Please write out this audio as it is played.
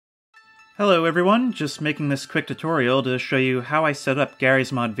Hello everyone, just making this quick tutorial to show you how I set up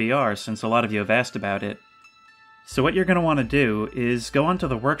Garry's Mod VR since a lot of you have asked about it. So what you're going to want to do is go onto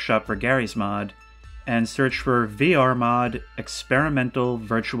the workshop for Garry's Mod and search for VR Mod Experimental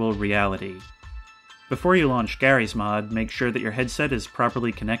Virtual Reality. Before you launch Garry's Mod, make sure that your headset is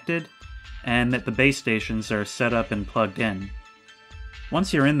properly connected and that the base stations are set up and plugged in.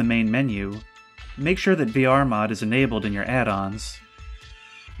 Once you're in the main menu, make sure that VR Mod is enabled in your add-ons.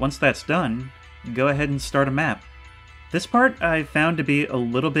 Once that's done, go ahead and start a map. This part I found to be a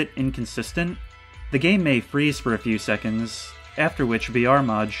little bit inconsistent. The game may freeze for a few seconds, after which VR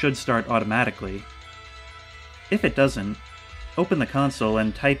Mod should start automatically. If it doesn't, open the console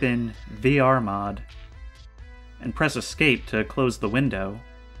and type in VR Mod, and press Escape to close the window.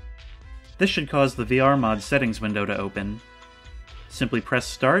 This should cause the VR Mod settings window to open. Simply press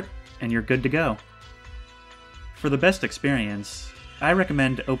Start, and you're good to go. For the best experience, I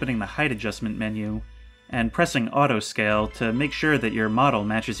recommend opening the height adjustment menu and pressing auto scale to make sure that your model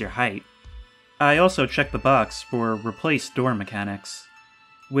matches your height. I also check the box for replace door mechanics,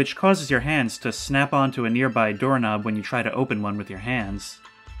 which causes your hands to snap onto a nearby doorknob when you try to open one with your hands.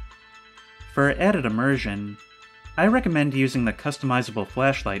 For added immersion, I recommend using the customizable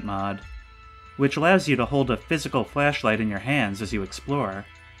flashlight mod, which allows you to hold a physical flashlight in your hands as you explore.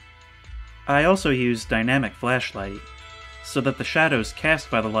 I also use dynamic flashlight, so that the shadows cast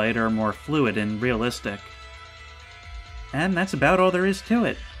by the light are more fluid and realistic. And that's about all there is to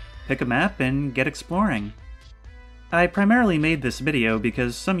it. Pick a map and get exploring. I primarily made this video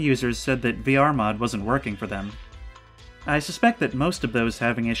because some users said that VR Mod wasn't working for them. I suspect that most of those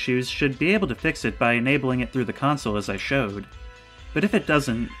having issues should be able to fix it by enabling it through the console as I showed. But if it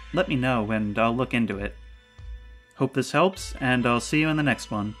doesn't, let me know and I'll look into it. Hope this helps, and I'll see you in the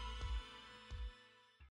next one.